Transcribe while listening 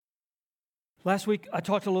Last week, I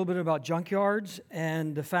talked a little bit about junkyards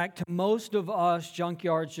and the fact to most of us,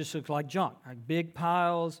 junkyards just look like junk, like big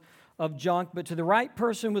piles of junk. But to the right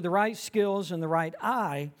person with the right skills and the right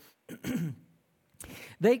eye,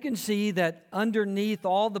 they can see that underneath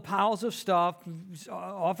all the piles of stuff,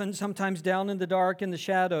 often sometimes down in the dark in the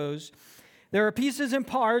shadows, there are pieces and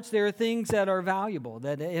parts, there are things that are valuable,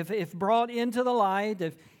 that if brought into the light,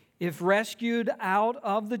 if rescued out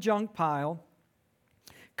of the junk pile,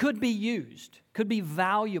 could be used, could be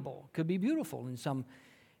valuable, could be beautiful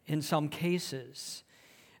in some cases.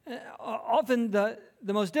 Often the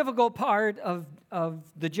most difficult part of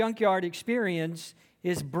the junkyard experience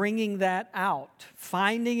is bringing that out,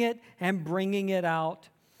 finding it and bringing it out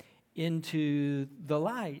into the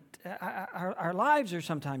light. Our lives are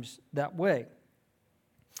sometimes that way.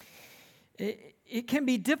 It can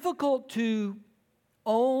be difficult to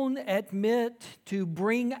own, admit, to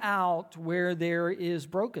bring out where there is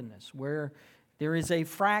brokenness, where there is a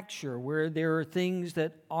fracture, where there are things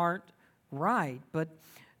that aren't right. But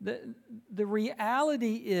the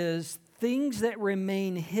reality is things that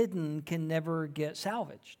remain hidden can never get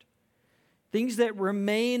salvaged. Things that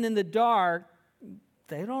remain in the dark,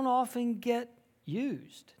 they don't often get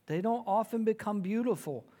used. They don't often become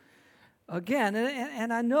beautiful again.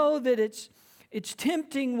 And I know that it's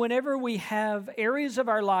tempting whenever we have areas of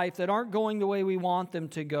our life that aren't going the way we want them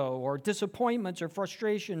to go, or disappointments or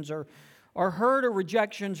frustrations or hurt or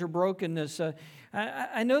rejections or brokenness.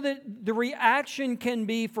 I know that the reaction can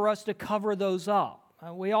be for us to cover those up.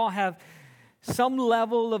 We all have some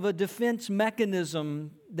level of a defense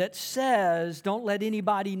mechanism that says, don't let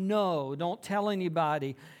anybody know, don't tell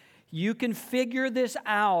anybody. You can figure this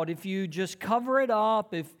out if you just cover it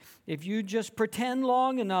up, if you just pretend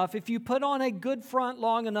long enough, if you put on a good front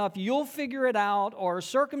long enough, you'll figure it out, or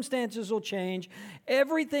circumstances will change.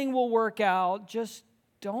 Everything will work out. Just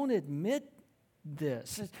don't admit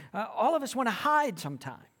this. All of us want to hide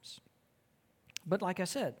sometimes. But like I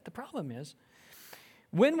said, the problem is,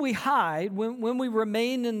 when we hide, when we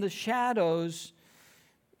remain in the shadows,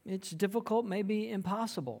 it's difficult, maybe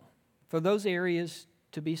impossible, for those areas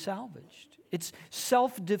to be salvaged. It's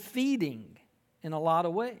self-defeating in a lot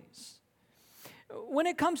of ways. When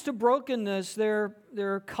it comes to brokenness, there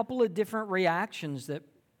are a couple of different reactions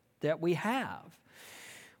that we have.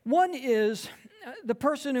 One is the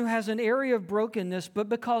person who has an area of brokenness, but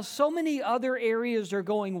because so many other areas are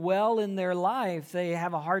going well in their life, they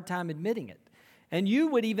have a hard time admitting it. And you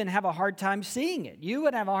would even have a hard time seeing it. You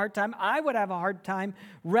would have a hard time, I would have a hard time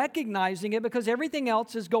recognizing it because everything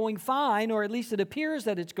else is going fine, or at least it appears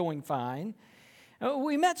that it's going fine.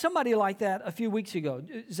 We met somebody like that a few weeks ago,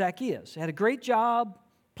 Zacchaeus. Had a great job,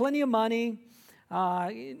 plenty of money,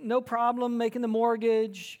 no problem making the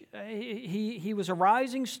mortgage. He was a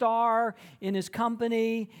rising star in his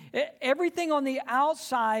company. Everything on the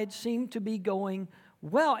outside seemed to be going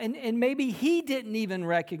well, and maybe he didn't even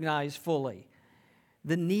recognize fully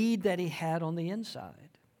the need that he had on the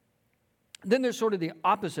inside. Then there's sort of the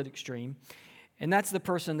opposite extreme, and that's the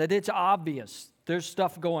person that it's obvious there's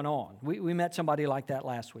stuff going on. We met somebody like that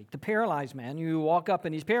last week. The paralyzed man, you walk up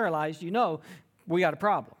and he's paralyzed, you know we got a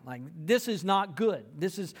problem. Like, this is not good.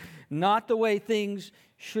 This is not the way things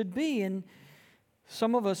should be. And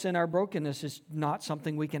some of us in our brokenness is not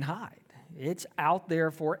something we can hide. It's out there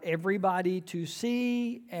for everybody to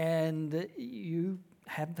see, and you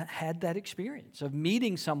have had that experience of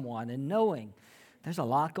meeting someone and knowing there's a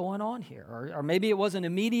lot going on here. Or maybe it wasn't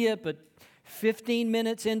immediate, but 15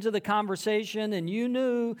 minutes into the conversation and you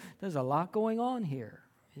knew there's a lot going on here.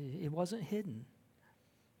 It wasn't hidden.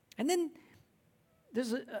 And then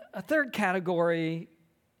there's a third category,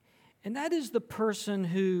 and that is the person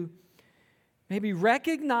who maybe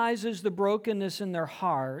recognizes the brokenness in their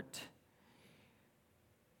heart,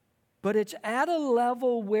 but it's at a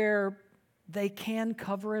level where they can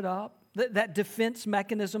cover it up. That defense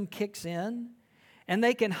mechanism kicks in, and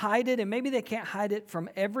they can hide it, and maybe they can't hide it from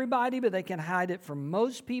everybody, but they can hide it from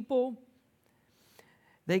most people.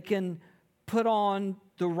 They can put on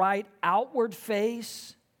the right outward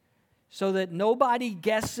face so that nobody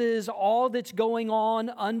guesses all that's going on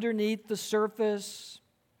underneath the surface.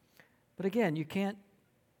 But again, you can't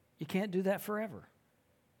do that forever.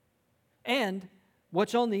 And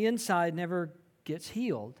what's on the inside never gets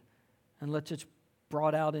healed unless it's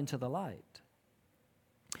brought out into the light.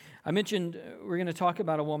 I mentioned we're going to talk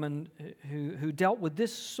about a woman who dealt with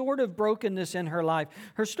this sort of brokenness in her life.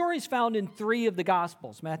 Her story is found in 3 of the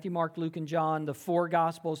Gospels. Matthew, Mark, Luke, and John. The 4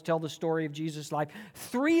 Gospels tell the story of Jesus' life.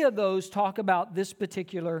 3 of those talk about this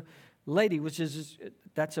particular lady,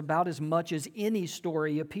 that's about as much as any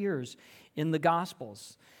story appears in the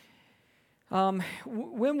Gospels.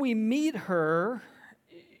 When we meet her,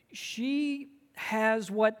 she has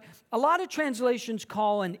what a lot of translations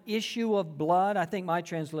call an issue of blood. I think my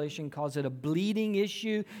translation calls it a bleeding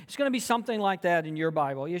issue. It's going to be something like that in your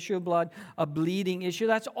Bible. Issue of blood, a bleeding issue.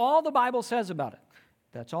 That's all the Bible says about it.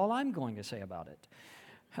 That's all I'm going to say about it.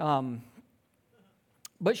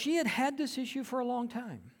 But she had had this issue for a long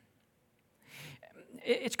time.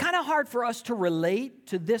 It's kind of hard for us to relate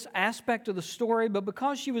to this aspect of the story, but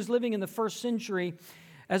because she was living in the first century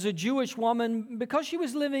as a Jewish woman, because she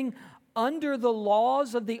was living under the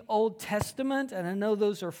laws of the Old Testament, and I know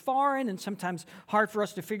those are foreign and sometimes hard for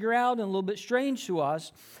us to figure out and a little bit strange to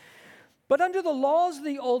us, but under the laws of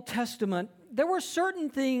the Old Testament, there were certain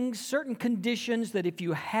things, certain conditions that if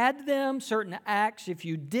you had them, certain acts, if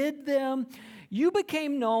you did them, you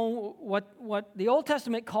became known what the Old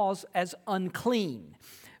Testament calls as unclean,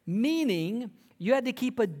 meaning you had to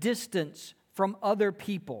keep a distance from other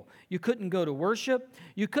people. You couldn't go to worship.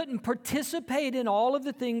 You couldn't participate in all of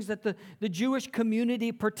the things that the Jewish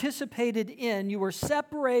community participated in. You were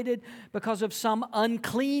separated because of some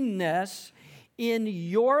uncleanness in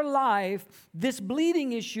your life. This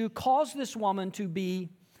bleeding issue caused this woman to be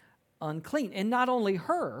unclean. And not only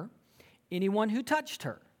her, anyone who touched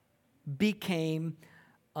her became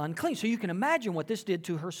unclean. So you can imagine what this did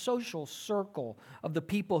to her social circle of the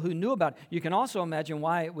people who knew about it. You can also imagine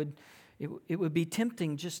why it would be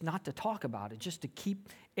tempting just not to talk about it, just to keep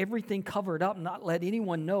everything covered up, not let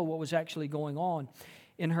anyone know what was actually going on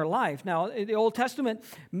in her life. Now, the Old Testament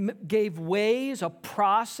gave ways, a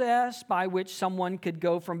process by which someone could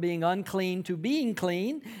go from being unclean to being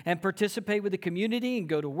clean and participate with the community and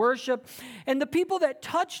go to worship. And the people that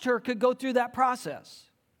touched her could go through that process.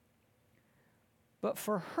 But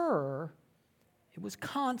for her, it was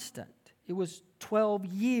constant. It was 12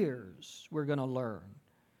 years, we're going to learn.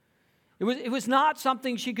 It was not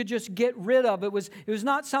something she could just get rid of. It was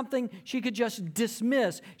not something she could just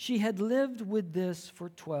dismiss. She had lived with this for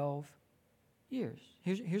 12 years.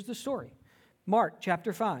 Here's the story. Mark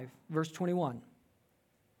chapter 5, verse 21.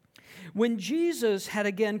 When Jesus had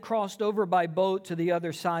again crossed over by boat to the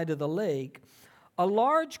other side of the lake, a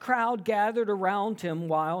large crowd gathered around him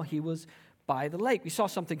while he was by the lake. We saw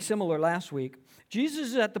something similar last week. Jesus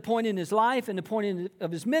is at the point in his life and the point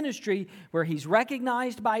of his ministry where he's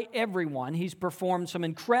recognized by everyone. He's performed some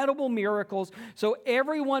incredible miracles. So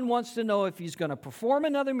everyone wants to know if he's going to perform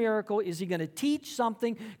another miracle. Is he going to teach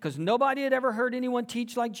something? Because nobody had ever heard anyone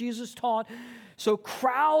teach like Jesus taught. So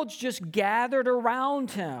crowds just gathered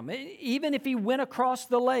around him. Even if he went across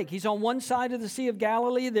the lake, he's on one side of the Sea of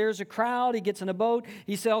Galilee, there's a crowd, he gets in a boat,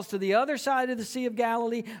 he sails to the other side of the Sea of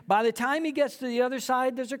Galilee. By the time he gets to the other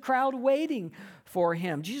side, there's a crowd waiting for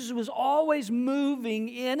him. Jesus was always moving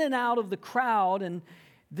in and out of the crowd, and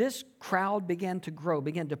this crowd began to grow,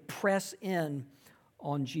 began to press in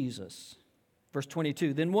on Jesus. Verse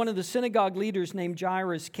 22, then one of the synagogue leaders named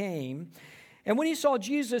Jairus came, and when he saw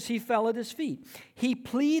Jesus, he fell at his feet. He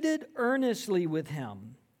pleaded earnestly with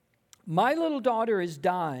him, my little daughter is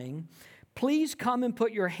dying. Please come and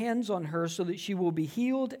put your hands on her so that she will be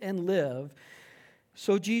healed and live.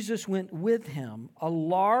 So Jesus went with him. A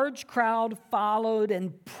large crowd followed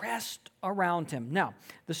and pressed around him. Now,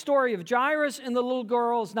 the story of Jairus and the little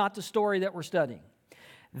girl is not the story that we're studying.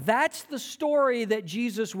 That's the story that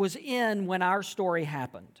Jesus was in when our story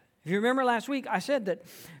happened. If you remember last week, I said that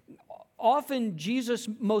often Jesus'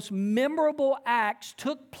 most memorable acts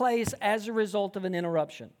took place as a result of an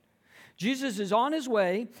interruption. Jesus is on his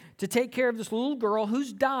way to take care of this little girl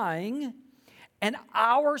who's dying, and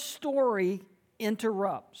our story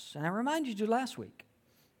interrupts. And I reminded you last week,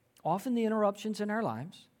 often the interruptions in our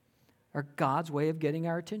lives are God's way of getting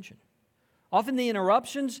our attention. Often the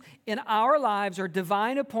interruptions in our lives are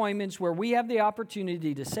divine appointments where we have the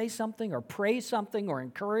opportunity to say something or pray something or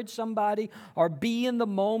encourage somebody or be in the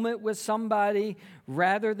moment with somebody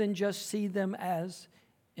rather than just see them as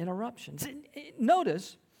interruptions.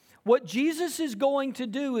 Notice, what Jesus is going to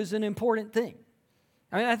do is an important thing.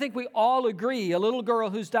 I mean, I think we all agree, a little girl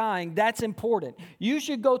who's dying, that's important. You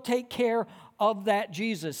should go take care of that,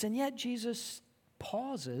 Jesus. And yet Jesus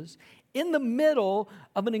pauses in the middle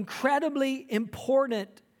of an incredibly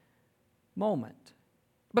important moment.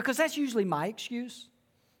 Because that's usually my excuse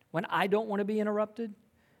when I don't want to be interrupted.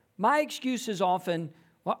 My excuse is often,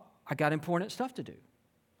 well, I got important stuff to do.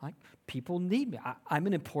 Like, people need me. I'm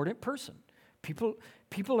an important person.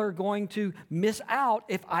 People are going to miss out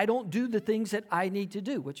if I don't do the things that I need to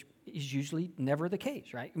do, which is usually never the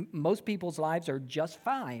case, right? Most people's lives are just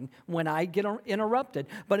fine when I get interrupted.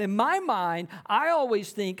 But in my mind, I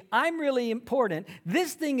always think I'm really important.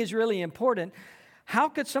 This thing is really important. How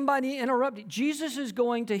could somebody interrupt you? Jesus is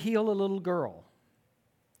going to heal a little girl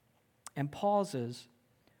and pauses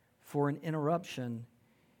for an interruption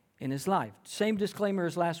in his life. Same disclaimer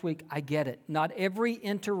as last week. I get it. Not every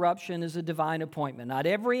interruption is a divine appointment. Not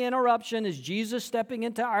every interruption is Jesus stepping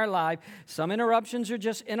into our life. Some interruptions are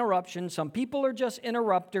just interruptions. Some people are just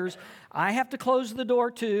interrupters. I have to close the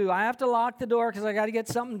door too. I have to lock the door because I got to get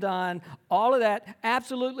something done. All of that,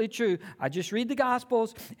 absolutely true. I just read the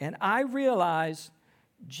Gospels and I realize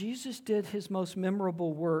Jesus did his most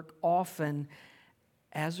memorable work often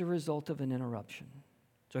as a result of an interruption.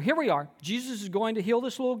 So here we are. Jesus is going to heal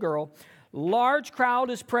this little girl. Large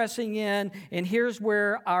crowd is pressing in, and here's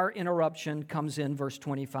where our interruption comes in, verse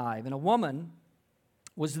 25. And a woman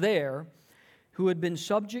was there who had been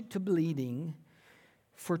subject to bleeding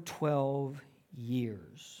for 12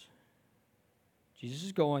 years. Jesus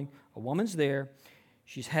is going, a woman's there.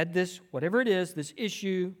 She's had this, whatever it is, this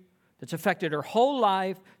issue that's affected her whole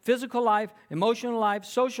life, physical life, emotional life,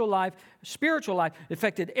 social life, spiritual life. It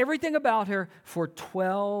affected everything about her for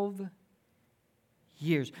 12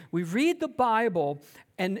 years. We read the Bible,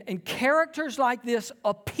 and characters like this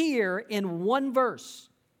appear in one verse.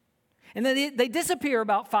 And then they disappear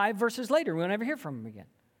about 5 verses later. We don't ever hear from them again.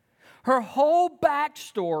 Her whole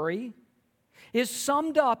backstory is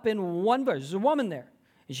summed up in one verse. There's a woman there,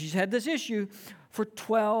 and she's had this issue for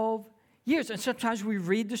 12 years. And sometimes we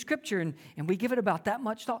read the scripture and we give it about that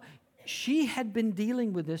much thought. She had been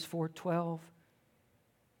dealing with this for 12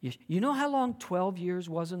 years. You know how long 12 years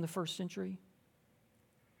was in the first century?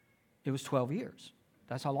 It was 12 years.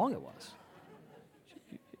 That's how long it was.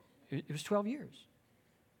 It was 12 years.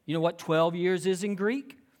 You know what 12 years is in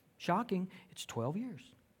Greek? Shocking. It's 12 years.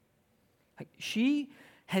 Like she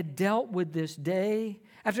had dealt with this day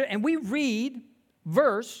after, and we read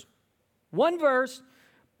one verse,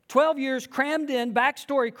 12 years crammed in,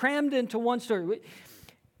 backstory crammed into one story.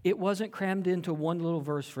 It wasn't crammed into one little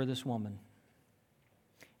verse for this woman.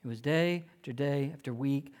 It was day after day, after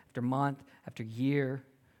week, after month, after year.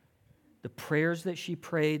 The prayers that she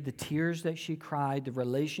prayed, the tears that she cried, the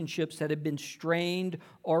relationships that had been strained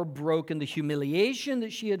or broken, the humiliation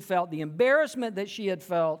that she had felt, the embarrassment that she had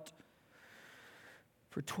felt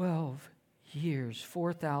for 12 years,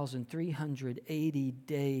 4,380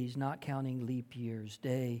 days, not counting leap years,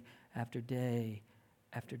 day after day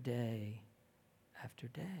after day after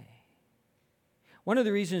day. One of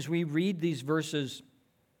the reasons we read these verses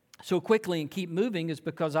so quickly and keep moving is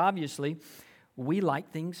because obviously we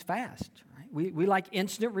like things fast. Right? We like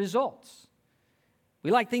instant results.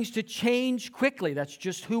 We like things to change quickly. That's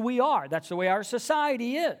just who we are. That's the way our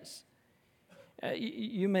society is.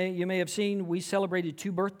 You may have seen we celebrated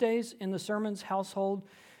 2 birthdays in the Sermons household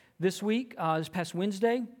this week, this past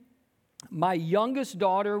Wednesday. My youngest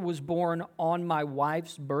daughter was born on my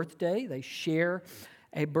wife's birthday. They share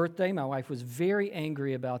a birthday. My wife was very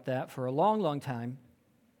angry about that for a long, long time,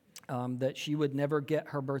 that she would never get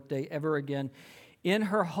her birthday ever again in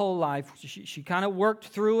her whole life. She kind of worked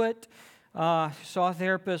through it, saw a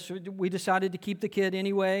therapist. We decided to keep the kid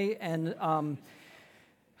anyway, and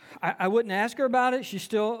I wouldn't ask her about it. She's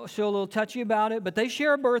still a little touchy about it. But they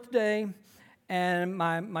share a birthday, and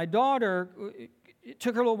my daughter, it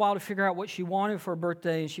took her a little while to figure out what she wanted for her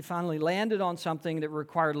birthday, and she finally landed on something that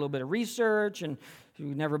required a little bit of research, and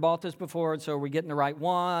we've never bought this before, and so we're getting the right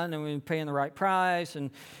one, and we're paying the right price,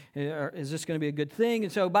 and is this going to be a good thing?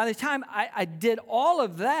 And so by the time I did all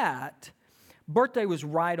of that, birthday was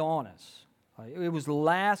right on us. It was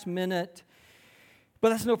last minute. But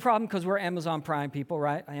that's no problem because we're Amazon Prime people,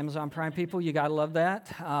 right? Amazon Prime people, you got to love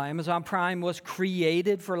that. Amazon Prime was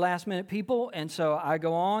created for last-minute people, and so I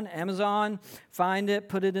go on Amazon, find it,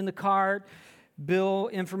 put it in the cart, bill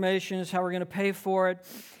information is how we're going to pay for it.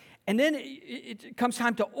 And then it comes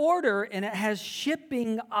time to order, and it has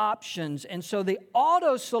shipping options. And so the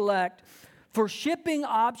auto-select for shipping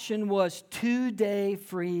option was 2-day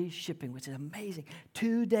free shipping, which is amazing.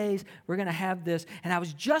 2 days, we're going to have this. And I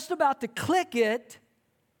was just about to click it,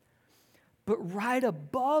 but right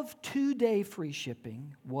above 2-day free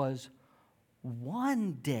shipping was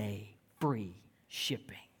 1 day free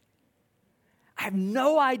shipping. I have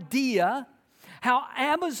no idea how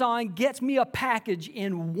Amazon gets me a package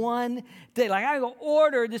in 1 day. Like I go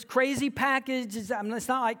order this crazy package. It's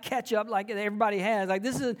not like ketchup like everybody has. Like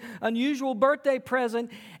this is an unusual birthday present.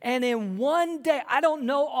 And in 1 day, I don't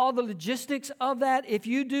know all the logistics of that. If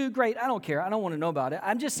you do, great. I don't care. I don't want to know about it.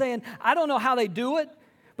 I'm just saying I don't know how they do it.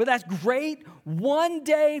 But that's great. 1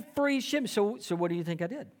 day free shipping. So what do you think I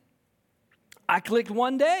did? I clicked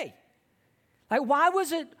 1 day. Like, why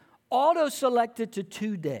was it auto-selected to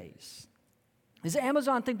 2 days? Does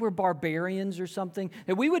Amazon think we're barbarians or something?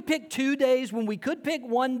 That we would pick 2 days when we could pick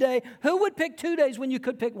 1 day? Who would pick 2 days when you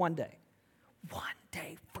could pick 1 day? 1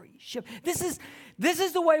 day free ship. This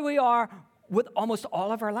is the way we are with almost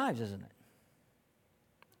all of our lives, isn't it?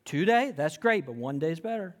 2 days, that's great, but 1 day is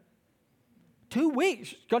better. 2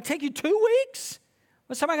 weeks, it's going to take you 2 weeks?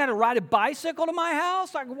 Well, somebody got to ride a bicycle to my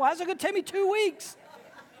house? Like, why is it going to take me 2 weeks?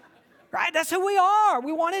 Right? That's who we are.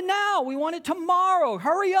 We want it now. We want it tomorrow.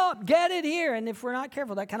 Hurry up. Get it here. And if we're not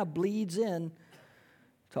careful, that kind of bleeds in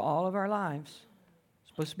to all of our lives. It's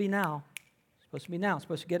supposed to be now. It's supposed to be now. It's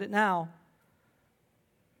supposed to get it now.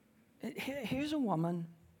 Here's a woman.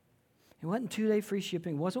 It wasn't 2-day free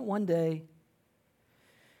shipping. It wasn't 1 day.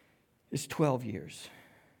 It's 12 years.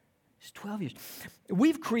 It's 12 years.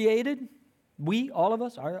 We've created... all of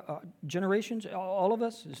us, our generations, all of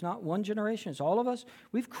us, it's not one generation, it's all of us.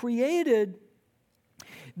 We've created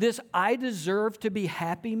this I deserve to be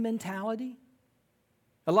happy mentality.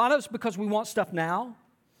 A lot of us because we want stuff now.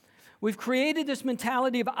 We've created this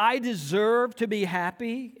mentality of I deserve to be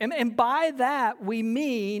happy. And by that we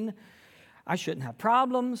mean I shouldn't have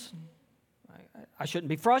problems. I shouldn't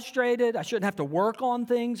be frustrated. I shouldn't have to work on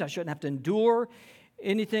things. I shouldn't have to endure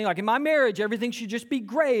anything. Like in my marriage, everything should just be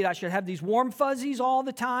great. I should have these warm fuzzies all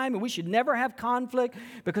the time, and we should never have conflict,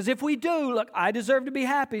 because if we do, look, I deserve to be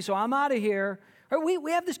happy, so I'm out of here.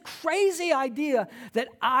 We have this crazy idea that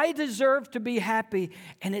I deserve to be happy,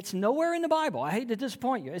 and it's nowhere in the Bible. I hate to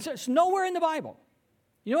disappoint you. It's nowhere in the Bible.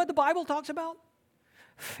 You know what the Bible talks about?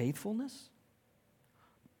 Faithfulness,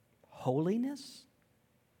 holiness,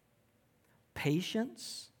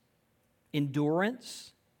 patience,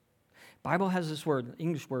 endurance. Bible has this word,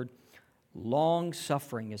 English word, long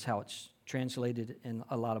suffering is how it's translated in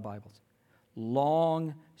a lot of Bibles.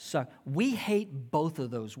 Long suffering. We hate both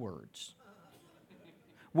of those words.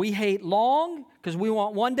 We hate long because we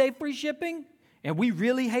want 1 day free shipping, and we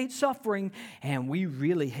really hate suffering, and we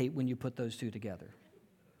really hate when you put those two together.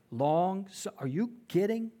 Are you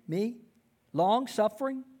kidding me? Long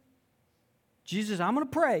suffering? Jesus, I'm going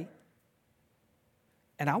to pray,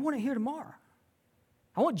 and I want to hear tomorrow.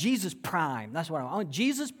 I want Jesus Prime. That's what I want. I want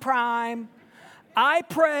Jesus Prime. I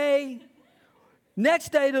pray.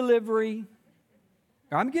 Next day delivery.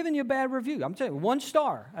 I'm giving you a bad review. I'm telling you, 1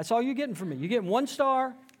 star. That's all you're getting from me. You're getting 1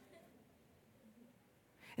 star.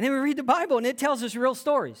 And then we read the Bible, and it tells us real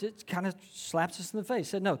stories. It kind of slaps us in the face. It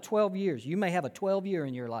said, no, 12 years. You may have a 12-year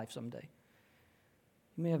in your life someday.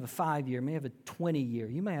 You may have a 5-year. You may have a 20-year.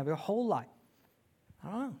 You may have your whole life.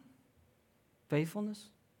 I don't know. Faithfulness.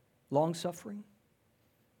 Long-suffering.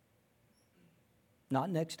 Not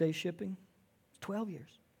next day shipping. It's 12 years.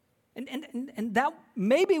 And that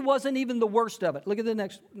maybe wasn't even the worst of it. Look at the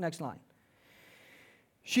next line.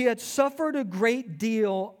 She had suffered a great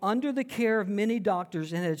deal under the care of many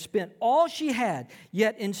doctors and had spent all she had,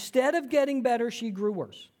 yet instead of getting better, she grew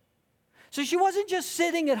worse. So she wasn't just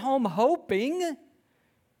sitting at home hoping.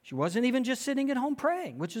 She wasn't even just sitting at home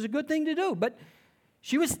praying, which is a good thing to do. But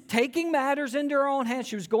she was taking matters into her own hands.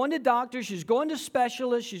 She was going to doctors. She was going to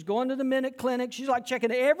specialists. She's going to the Minute Clinic. She's like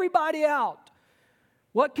checking everybody out.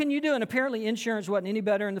 What can you do? And apparently insurance wasn't any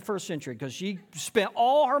better in the first century because she spent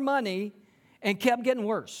all her money and kept getting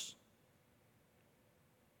worse.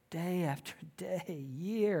 Day after day,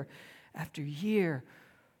 year after year,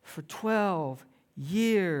 for 12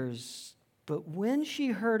 years. But when she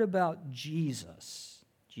heard about Jesus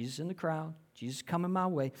in the crowd, Jesus coming my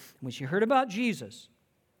way, when she heard about Jesus,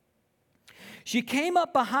 she came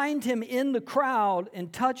up behind him in the crowd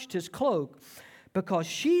and touched his cloak because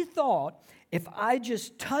she thought, if I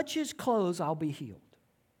just touch his clothes, I'll be healed.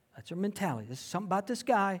 That's her mentality. This is something about this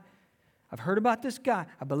guy. I've heard about this guy.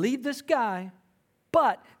 I believe this guy.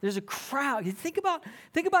 But there's a crowd. You think about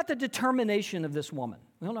the determination of this woman.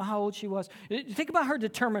 We don't know how old she was. Think about her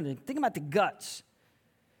determination. Think about the guts.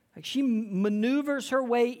 Like she maneuvers her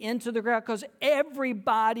way into the crowd because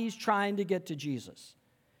everybody's trying to get to Jesus.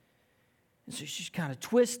 And so she's kind of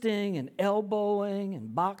twisting and elbowing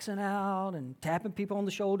and boxing out and tapping people on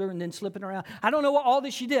the shoulder and then slipping around. I don't know what all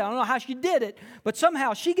this she did. I don't know how she did it, but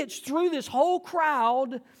somehow she gets through this whole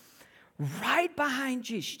crowd right behind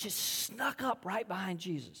Jesus. She just snuck up right behind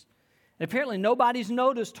Jesus. And apparently nobody's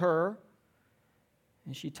noticed her.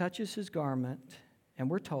 And she touches his garment, and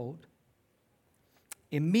we're told,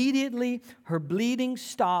 immediately her bleeding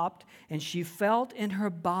stopped, and she felt in her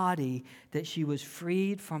body that she was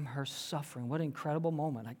freed from her suffering. What an incredible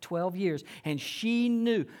moment. Like 12 years. And she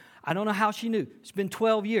knew. I don't know how she knew. It's been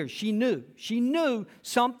 12 years. She knew. She knew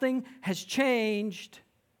something has changed.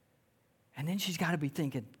 And then she's got to be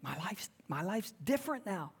thinking, my life's different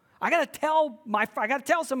now. I got to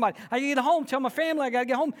tell somebody. I got to get home, tell my family. I got to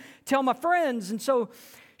get home, tell my friends. And so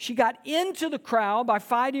she got into the crowd by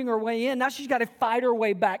fighting her way in. Now she's got to fight her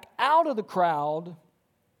way back out of the crowd.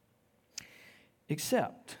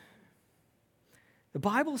 Except, the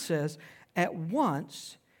Bible says, at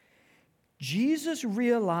once, Jesus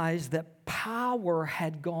realized that power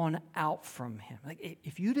had gone out from him. Like,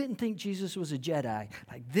 if you didn't think Jesus was a Jedi,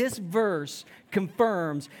 like this verse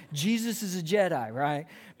confirms Jesus is a Jedi, right?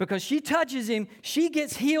 Because she touches him, she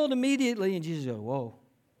gets healed immediately, and Jesus goes, whoa,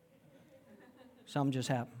 something just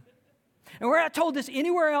happened. And we're not told this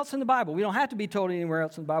anywhere else in the Bible. We don't have to be told it anywhere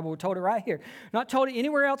else in the Bible. We're told it right here. Not told it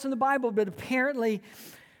anywhere else in the Bible, but apparently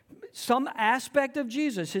some aspect of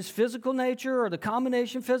Jesus, his physical nature or the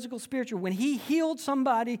combination physical, spiritual, when he healed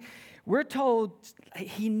somebody, we're told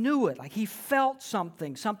he knew it, like he felt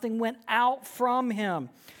something. Something went out from him.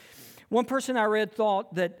 One person I read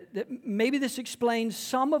thought that maybe this explains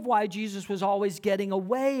some of why Jesus was always getting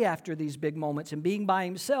away after these big moments and being by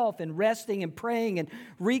himself and resting and praying and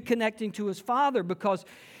reconnecting to his Father, because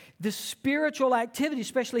the spiritual activity,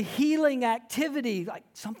 especially healing activity, like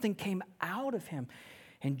something came out of him.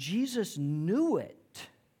 And Jesus knew it.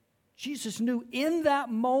 Jesus knew in that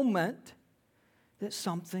moment that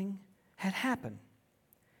something had happened.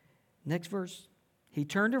 Next verse. He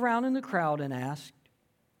turned around in the crowd and asked,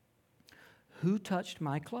 "Who touched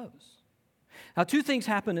my clothes?" Now, two things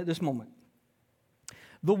happen at this moment.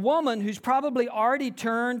 The woman, who's probably already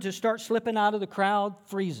turned to start slipping out of the crowd,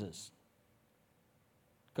 freezes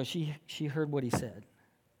because she heard what he said.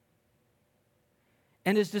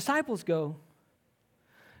 And his disciples go,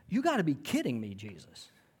 "You got to be kidding me,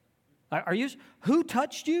 Jesus. Who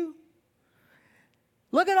touched you?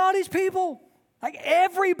 Look at all these people. Like,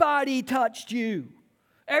 everybody touched you.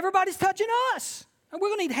 Everybody's touching us. And we're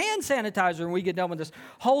going to need hand sanitizer when we get done with this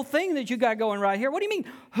whole thing that you got going right here. What do you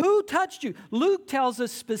mean? Who touched you?" Luke tells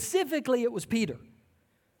us specifically it was Peter.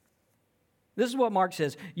 This is what Mark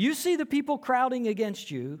says. "You see the people crowding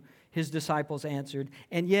against you," his disciples answered,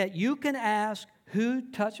 "and yet you can ask, 'Who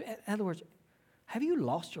touched me?'" In other words, have you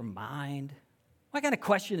lost your mind? What kind of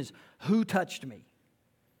question is, "Who touched me?"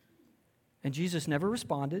 And Jesus never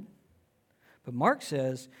responded. But Mark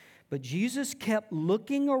says, but Jesus kept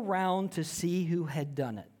looking around to see who had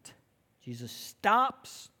done it. Jesus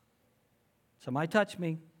stops. "Somebody touched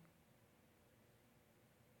me."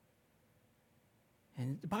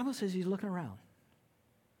 And the Bible says he's looking around.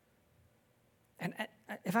 And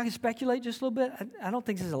if I can speculate just a little bit, I don't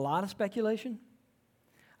think this is a lot of speculation.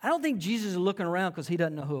 I don't think Jesus is looking around because he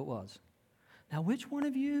doesn't know who it was. Now, which one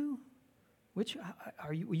of you?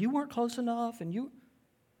 You weren't close enough, and you.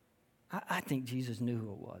 I think Jesus knew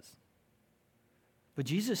who it was. But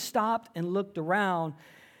Jesus stopped and looked around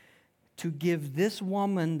to give this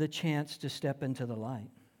woman the chance to step into the light.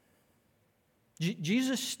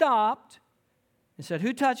 Jesus stopped and said,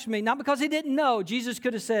 "Who touched me?" Not because he didn't know. Jesus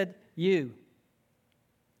could have said, "You."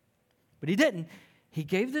 But he didn't. He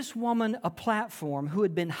gave this woman a platform who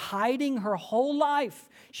had been hiding her whole life.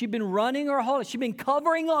 She'd been running her whole life. She'd been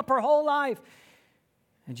covering up her whole life.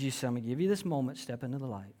 And Jesus said, "I'm going to give you this moment. Step into the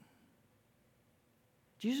light."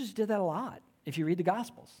 Jesus did that a lot if you read the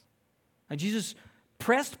Gospels. And Jesus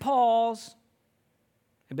pressed pause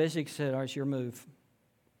and basically said, "All right, it's your move.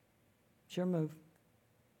 It's your move."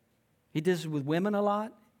 He did this with women a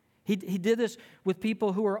lot. He did this with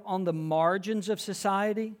people who are on the margins of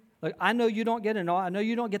society. Like, I know you don't get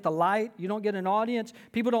the light. You don't get an audience.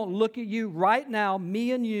 People don't look at you right now.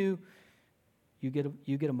 Me and you get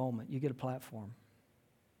a moment. You get a platform.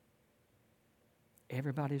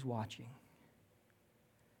 Everybody's watching.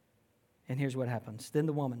 And here's what happens. Then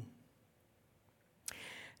the woman,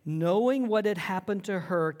 knowing what had happened to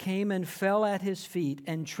her, came and fell at his feet,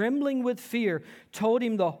 and trembling with fear, told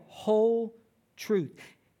him the whole truth.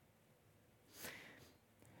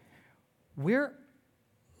 We're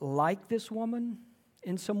like this woman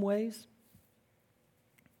in some ways,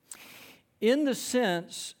 in the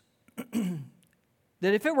sense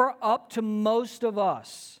that if it were up to most of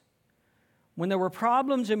us, when there were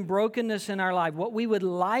problems and brokenness in our life, what we would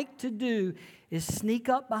like to do is sneak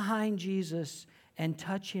up behind Jesus and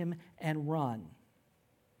touch him and run.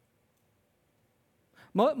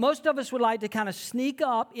 Most of us would like to kind of sneak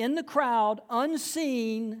up in the crowd,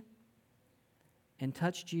 unseen, and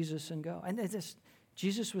touch Jesus and go. And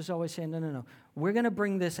Jesus was always saying, no. We're going to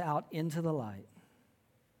bring this out into the light.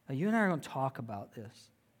 Now, you and I are going to talk about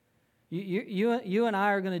this. You and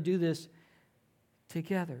I are going to do this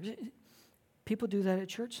together. People do that at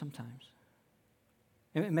church sometimes.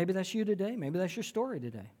 Maybe that's you today. Maybe that's your story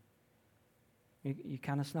today. You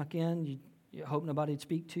kind of snuck in. You hope nobody would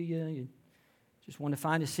speak to you. Just want to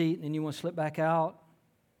find a seat and then you want to slip back out.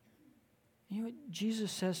 You know what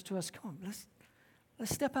Jesus says to us? Come on,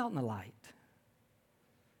 let's step out in the light.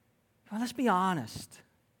 Come on, let's be honest.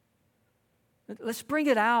 Let's bring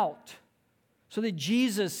it out so that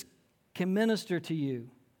Jesus can minister to you.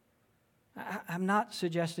 I'm not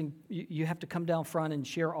suggesting you have to come down front and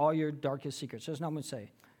share all your darkest secrets. That's not what I'm saying.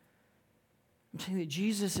 I'm saying that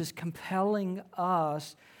Jesus is compelling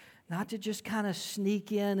us not to just kind of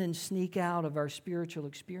sneak in and sneak out of our spiritual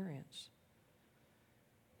experience.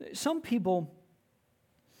 Some people,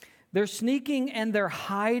 their sneaking and their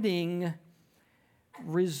hiding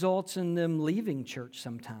results in them leaving church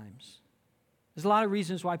sometimes. There's a lot of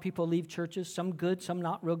reasons why people leave churches, some good, some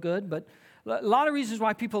not real good, but a lot of reasons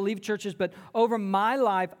why people leave churches. But over my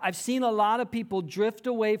life, I've seen a lot of people drift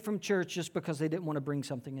away from church just because they didn't want to bring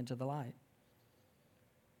something into the light.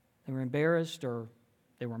 They were embarrassed or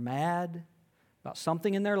they were mad about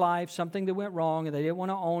something in their life, something that went wrong, and they didn't want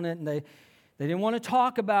to own it, and they didn't want to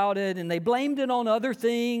talk about it, and they blamed it on other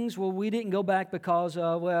things. Well, we didn't go back because,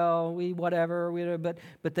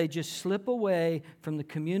 but they just slip away from the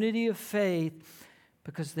community of faith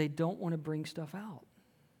because they don't want to bring stuff out.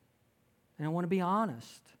 They don't want to be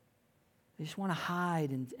honest. They just want to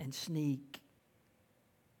hide and sneak.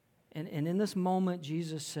 And in this moment,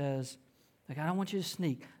 Jesus says, I don't want you to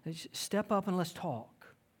sneak. Step up and let's talk.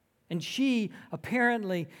 And she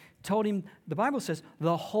apparently told him, the Bible says,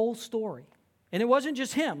 the whole story. And it wasn't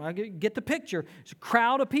just him. I get the picture. It's a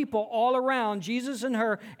crowd of people all around, Jesus and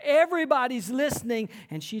her. Everybody's listening.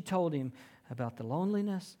 And she told him about the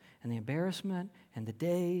loneliness and the embarrassment and the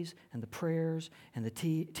days and the prayers and the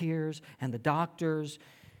tears and the doctors.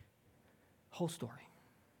 Whole story.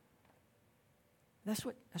 That's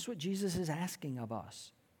what Jesus is asking of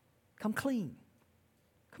us. Come clean.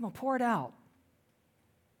 Come on, pour it out.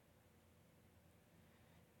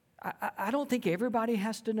 I don't think everybody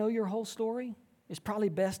has to know your whole story. It's probably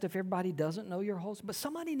best if everybody doesn't know your whole story. But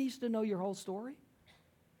somebody needs to know your whole story.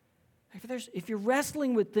 If you're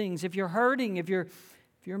wrestling with things, if you're hurting, if you're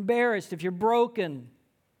embarrassed, if you're broken,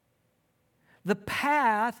 the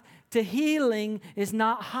path to healing is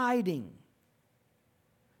not hiding.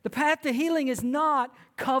 The path to healing is not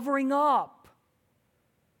covering up.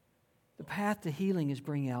 The path to healing is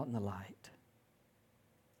bringing out in the light.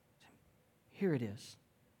 Here it is.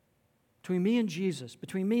 Between me and Jesus,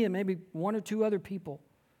 between me and maybe one or two other people,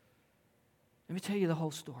 let me tell you the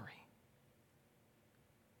whole story.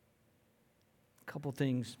 A couple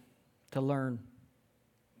things to learn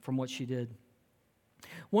from what she did.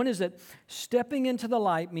 One is that stepping into the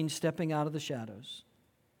light means stepping out of the shadows.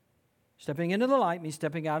 Stepping into the light means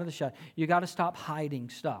stepping out of the shadow. You got to stop hiding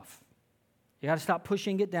stuff. You got to stop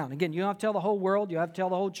pushing it down. Again, you don't have to tell the whole world. You don't have to tell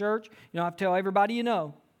the whole church. You don't have to tell everybody you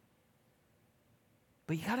know.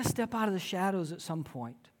 But you got to step out of the shadows at some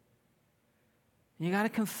point. And you got to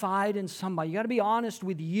confide in somebody. You got to be honest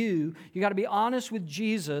with you. You got to be honest with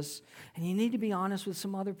Jesus. And you need to be honest with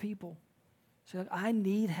some other people. Say, look, I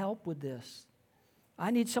need help with this.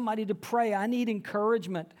 I need somebody to pray. I need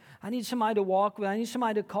encouragement. I need somebody to walk with. I need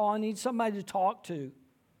somebody to call. I need somebody to talk to.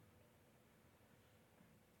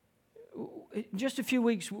 In just a few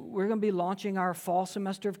weeks, we're going to be launching our fall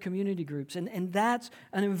semester of community groups. And that's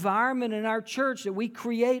an environment in our church that we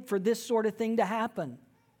create for this sort of thing to happen.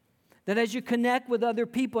 That as you connect with other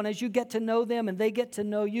people and as you get to know them and they get to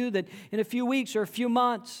know you, that in a few weeks or a few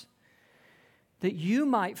months, that you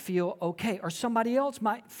might feel okay or somebody else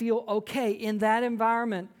might feel okay in that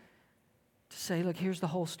environment to say, look, here's the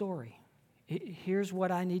whole story. Here's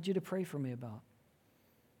what I need you to pray for me about.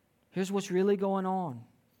 Here's what's really going on.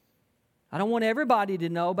 I don't want everybody to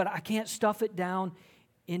know, but I can't stuff it down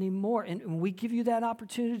anymore. And we give you that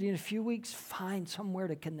opportunity in a few weeks. Find somewhere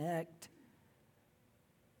to connect.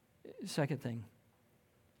 Second thing.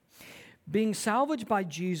 Being salvaged by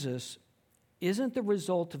Jesus isn't the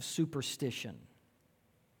result of superstition.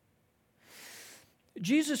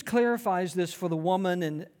 Jesus clarifies this for the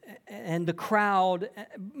woman and the crowd,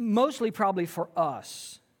 mostly probably for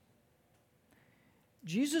us.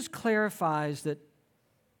 Jesus clarifies that,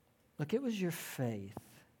 look, it was your faith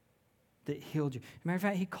that healed you. As a matter of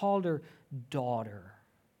fact, he called her daughter.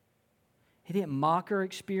 He didn't mock her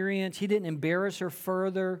experience. He didn't embarrass her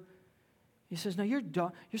further. He says, no, you're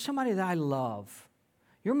somebody that I love.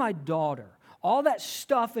 You're my daughter. All that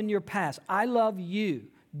stuff in your past, I love you.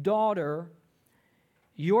 Daughter,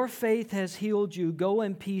 your faith has healed you. Go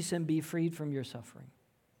in peace and be freed from your suffering.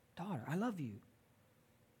 Daughter, I love you.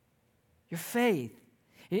 Your faith.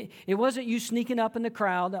 It wasn't you sneaking up in the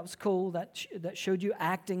crowd. That was cool. That showed you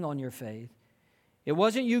acting on your faith. It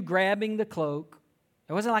wasn't you grabbing the cloak.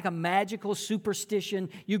 It wasn't like a magical superstition.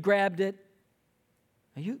 You grabbed it.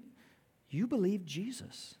 You believed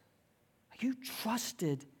Jesus. You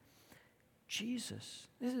trusted Jesus.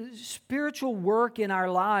 This is spiritual work in our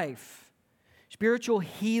life, spiritual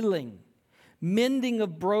healing, mending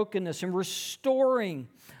of brokenness, and restoring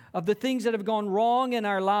of the things that have gone wrong in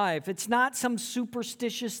our life. It's not some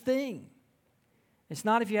superstitious thing. It's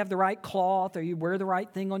not if you have the right cloth or you wear the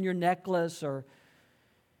right thing on your necklace, or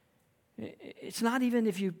it's not even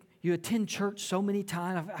if you attend church so many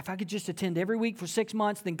times. If I could just attend every week for 6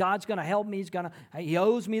 months, then God's going to help me. He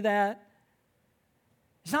owes me that.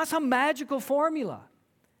 It's not some magical formula.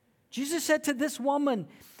 Jesus said to this woman,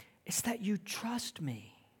 it's that you trust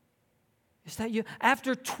me. It's that you,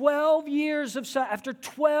 after 12 years,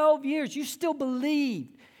 you still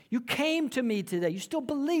believed. You came to me today. You still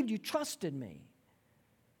believed. You trusted me.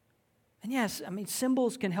 And yes,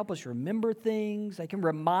 symbols can help us remember things. They can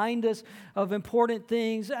remind us of important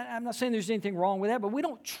things. I'm not saying there's anything wrong with that, but we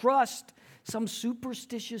don't trust some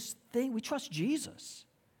superstitious thing. We trust Jesus.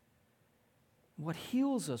 What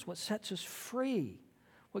heals us, what sets us free,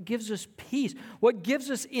 what gives us peace, what gives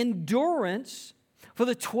us endurance for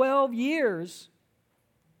the 12 years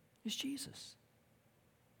is Jesus.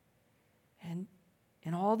 And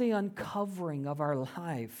in all the uncovering of our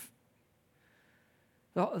life,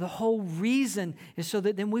 the whole reason is so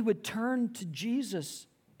that then we would turn to Jesus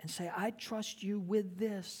and say, I trust you with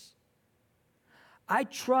this. I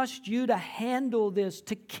trust you to handle this,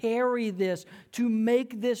 to carry this, to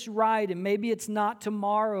make this right. And maybe it's not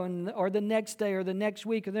tomorrow or the next day or the next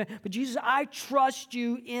week. But Jesus, I trust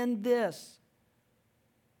you in this.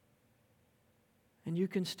 And you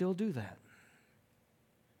can still do that.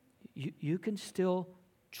 You can still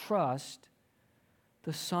trust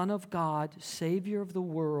the Son of God, Savior of the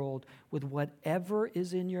world, with whatever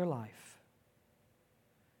is in your life.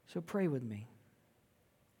 So pray with me.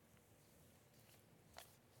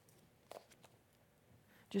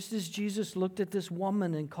 Just as Jesus looked at this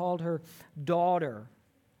woman and called her daughter,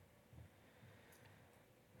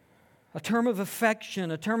 a term of affection,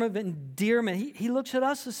 a term of endearment, he looks at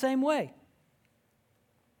us the same way.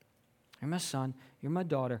 You're my son, you're my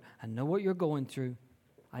daughter. I know what you're going through.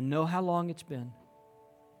 I know how long it's been.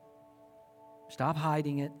 Stop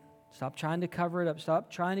hiding it. Stop trying to cover it up. Stop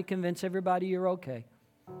trying to convince everybody you're okay.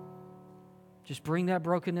 Just bring that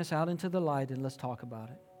brokenness out into the light and let's talk about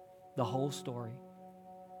it. The whole story.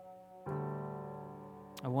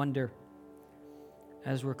 I wonder,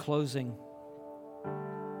 as we're closing,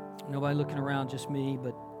 nobody looking around, just me,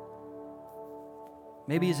 but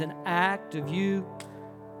maybe as an act of you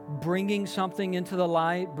bringing something into the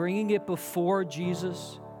light, bringing it before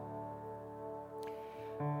Jesus.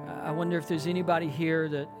 I wonder if there's anybody here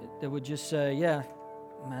that would just say, yeah,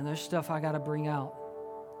 man, there's stuff I got to bring out.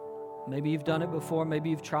 Maybe you've done it before.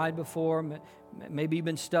 Maybe you've tried before. Maybe you've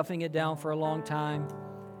been stuffing it down for a long time.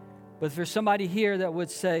 But if there's somebody here that would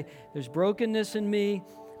say, there's brokenness in me,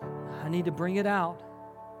 I need to bring it out.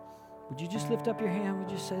 Would you just lift up your hand?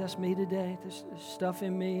 Would you say, that's me today? There's stuff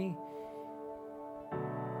in me.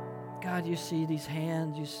 God, you see these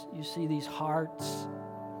hands, you see these hearts,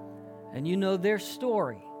 and you know their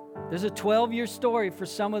story. There's a 12-year story for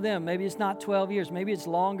some of them. Maybe it's not 12 years. Maybe it's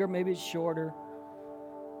longer. Maybe it's shorter.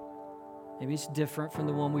 Maybe it's different from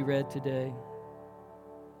the one we read today.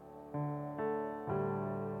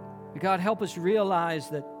 But God, help us realize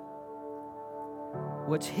that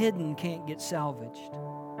what's hidden can't get salvaged.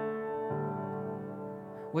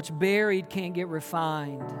 What's buried can't get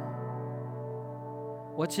refined.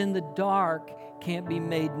 What's in the dark can't be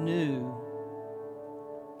made new.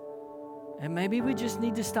 And maybe we just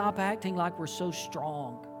need to stop acting like we're so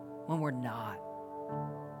strong when we're not.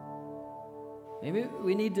 Maybe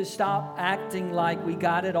we need to stop acting like we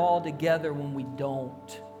got it all together when we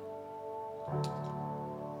don't.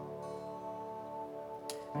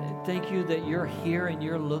 Thank you that you're here and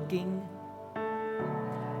you're looking.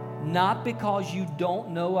 Not because you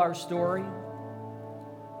don't know our story.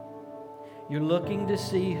 You're looking to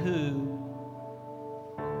see who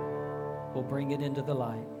will bring it into the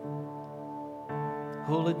light.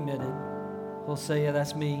 Who'll admit it. Who'll say, yeah,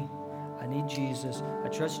 that's me. I need Jesus. I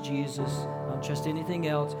trust Jesus. I don't trust anything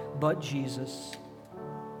else but Jesus.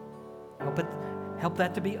 Help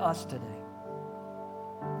that to be us today.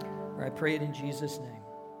 I pray it in Jesus' name.